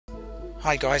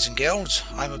Hi guys and girls,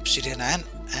 I'm Obsidian Ant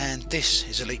and this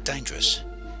is Elite Dangerous.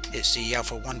 It's the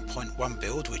Alpha 1.1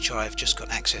 build which I've just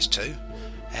got access to,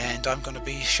 and I'm going to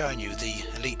be showing you the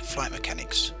elite flight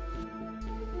mechanics.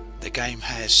 The game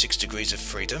has 6 degrees of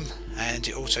freedom and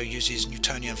it also uses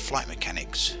Newtonian flight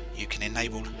mechanics. You can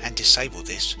enable and disable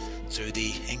this through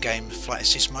the in-game flight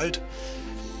assist mode.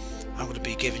 I'm going to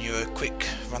be giving you a quick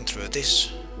run through of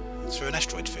this through an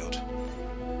asteroid field.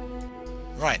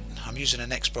 Right, I'm using an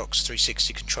Xbox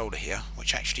 360 controller here,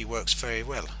 which actually works very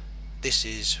well. This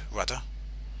is rudder,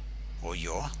 or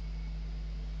yaw.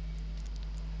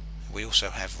 We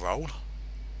also have roll.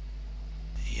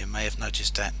 You may have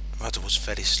noticed that rudder was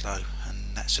fairly slow,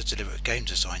 and that's a deliberate game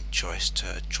design choice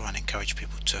to try and encourage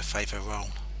people to favour roll.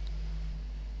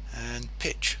 And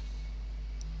pitch.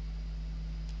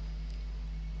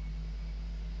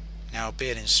 Now,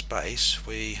 being in space,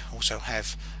 we also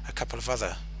have a couple of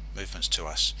other movements to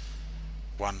us.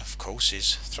 One, of course,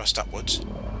 is thrust upwards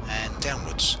and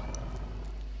downwards.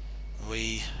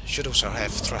 We should also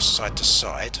have thrust side to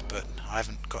side, but I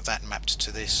haven't got that mapped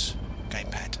to this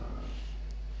gamepad.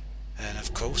 And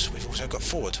of course, we've also got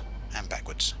forward and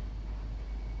backwards.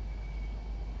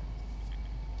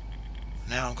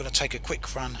 Now I'm going to take a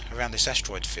quick run around this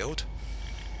asteroid field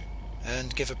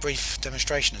and give a brief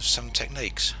demonstration of some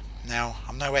techniques. Now,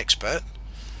 I'm no expert.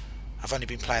 I've only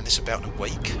been playing this about a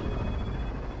week,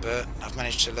 but I've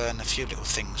managed to learn a few little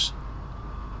things,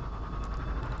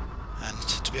 and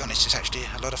to be honest, it's actually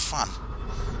a lot of fun.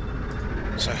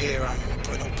 So here I'm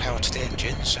putting all power to the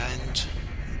engines and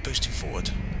boosting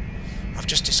forward. I've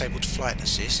just disabled flight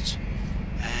assist,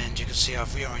 and you can see I've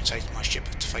reorientated my ship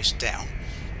to face down,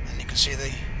 and you can see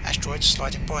the asteroid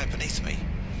sliding by beneath me.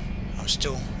 I'm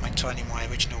still maintaining my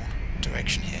original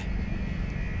direction here.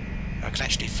 I can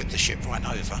actually flip the ship right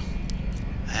over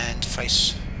and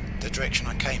face the direction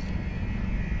I came.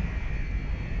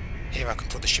 Here I can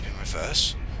put the ship in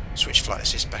reverse, switch flight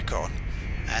assist back on,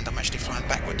 and I'm actually flying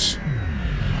backwards.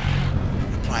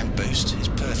 Applying boost is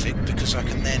perfect because I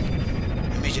can then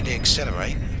immediately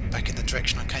accelerate back in the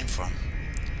direction I came from.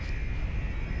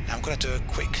 Now I'm going to do a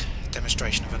quick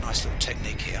demonstration of a nice little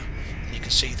technique here, and you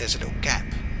can see there's a little gap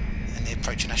in the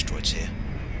approaching asteroids here.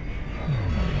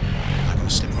 I'm going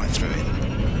to slip right through it.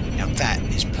 Now that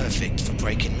is perfect for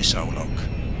breaking missile lock.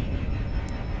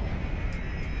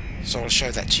 So I'll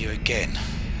show that to you again.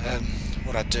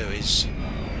 What I do is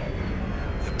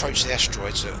approach the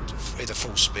asteroids at either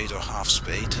full speed or half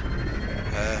speed,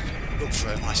 look for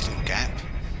a nice little gap,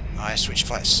 I switch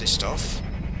flight assist off,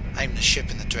 aim the ship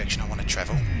in the direction I want to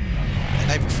travel,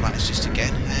 enable flight assist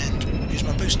again and use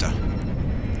my booster.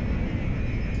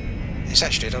 It's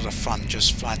actually a lot of fun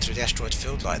just flying through the asteroid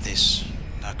field like this.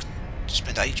 I can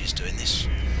spend ages doing this.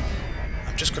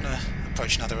 I'm just going to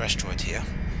approach another asteroid here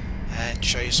and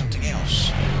show you something else.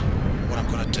 What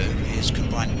I'm going to do is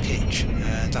combine pitch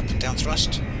and up and down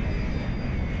thrust.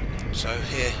 So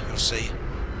here you'll see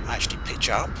I actually pitch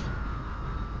up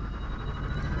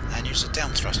and use the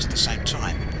down thrust at the same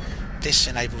time. This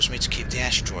enables me to keep the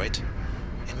asteroid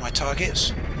in my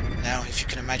targets. Now if you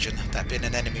can imagine that being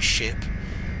an enemy ship,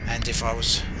 and if I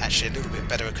was actually a little bit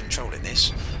better at controlling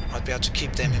this, I'd be able to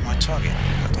keep them in my target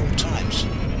at all times.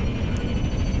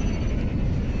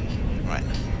 Right,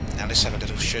 now let's have a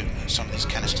little shoot at some of these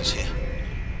canisters here.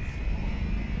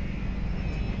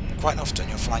 Quite often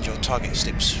you'll find your target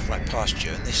slips right past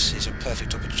you, and this is a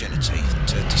perfect opportunity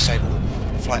to disable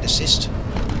flight assist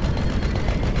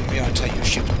and reorientate your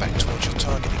ship back towards your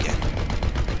target again.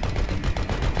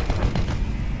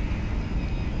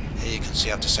 Here you can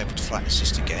see I've disabled flight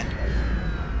assist again,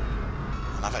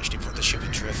 and I've actually put the ship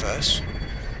into reverse,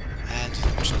 and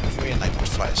I've re-enabled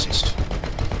flight assist.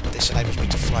 This enables me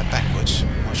to fly backwards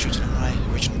while shooting at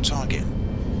my original target.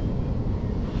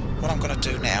 What I'm going to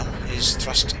do now is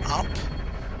thrust up,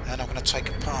 and I'm going to take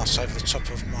a pass over the top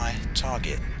of my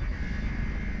target.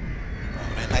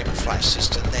 I'm going to enable flight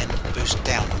assist and then boost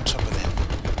down on top of them.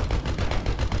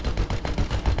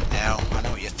 Now I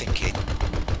know what you're thinking.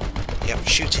 Yep,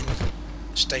 shooting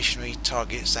stationary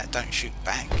targets that don't shoot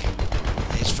back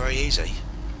is very easy.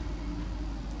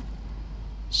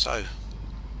 So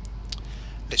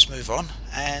let's move on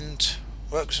and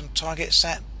work with some targets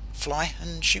that fly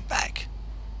and shoot back.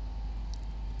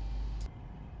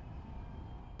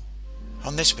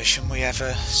 On this mission we have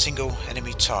a single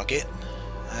enemy target.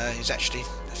 He's actually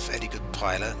a fairly good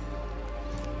pilot,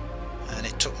 and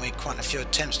it took me quite a few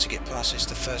attempts to get past this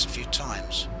the first few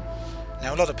times.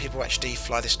 Now a lot of people actually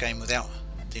fly this game without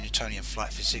the Newtonian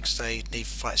flight physics. They leave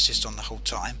flight assist on the whole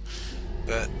time,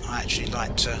 but I actually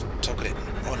like to toggle it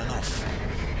on and off.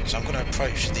 So I'm going to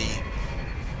approach the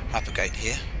hypergate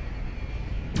here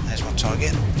as there's my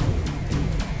target.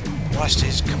 Whilst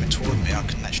he's coming toward me, I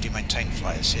can actually maintain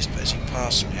flight assist, but as he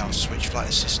passes me, I'll switch flight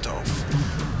assist off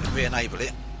and re-enable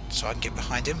it so I can get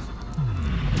behind him.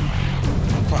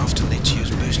 I quite often need to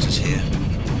use boosters here,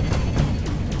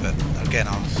 but again,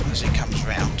 as he comes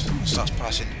round and starts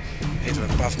passing either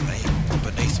above me or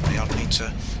beneath me, I'll need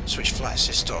to switch flight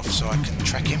assist off so I can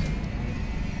track him.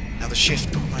 Now my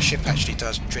ship actually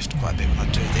does drift quite a bit when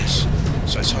I do this,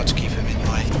 so it's hard to keep him in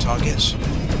my targets.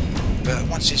 But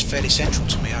once he's fairly central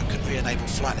to me, I can re-enable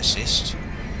flight assist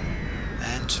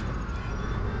and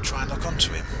try and lock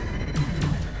onto him.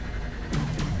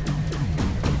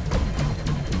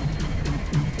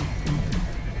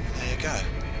 There you go.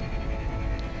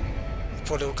 The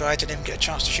poor little guy didn't even get a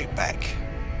chance to shoot back.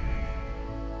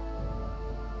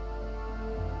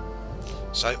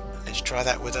 So let's try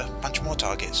that with a bunch more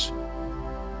targets.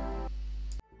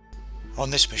 On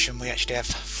this mission we actually have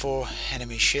 4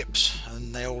 enemy ships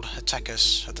and they all attack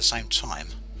us at the same time.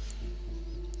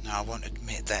 Now I won't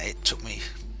admit that it took me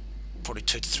probably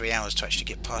 2 to 3 hours to actually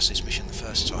get past this mission the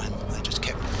first time. They just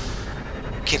kept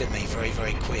killing me very,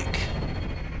 very quick.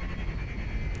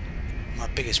 My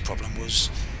biggest problem was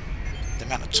the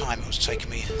amount of time it was taking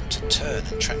me to turn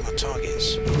and track my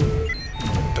targets.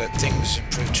 But things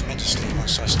improved tremendously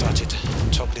once I started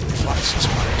toggling the flight assist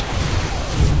mode.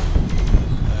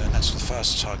 That's the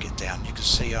first target down. You can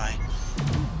see I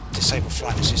disable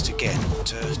flight assist again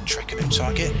to track a new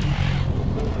target.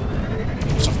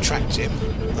 Once I've tracked him,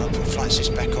 I'll put flight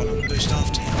assist back on and boost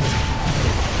after him.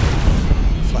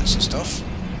 Flight assist off.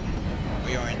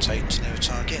 Reorientate to new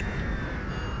target.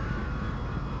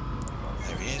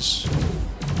 There he is.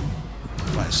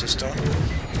 Flight assist on.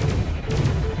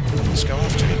 Let's go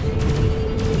after him.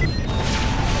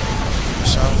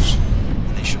 Missiles,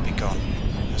 and he should be gone.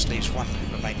 This leaves one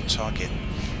remaining target.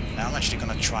 Now I'm actually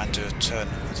going to try and do a turn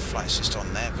with flight assist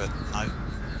on there, but no,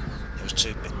 it was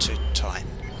a bit too tight.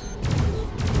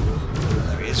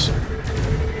 There he is. A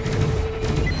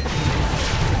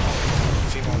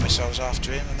few more missiles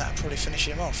after him and that'll probably finish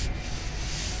him off.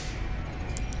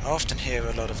 I often hear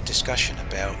a lot of discussion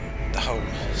about the whole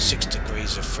 6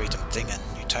 degrees of freedom thing and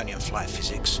Newtonian flight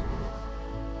physics,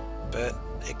 but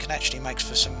it can actually make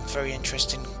for some very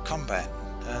interesting combat,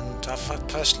 and I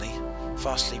personally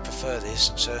vastly prefer this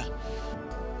to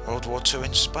World War II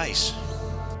in space.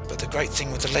 But the great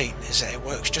thing with Elite is that it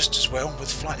works just as well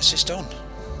with flight assist on.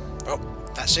 Well,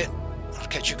 that's it. I'll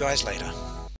catch you guys later.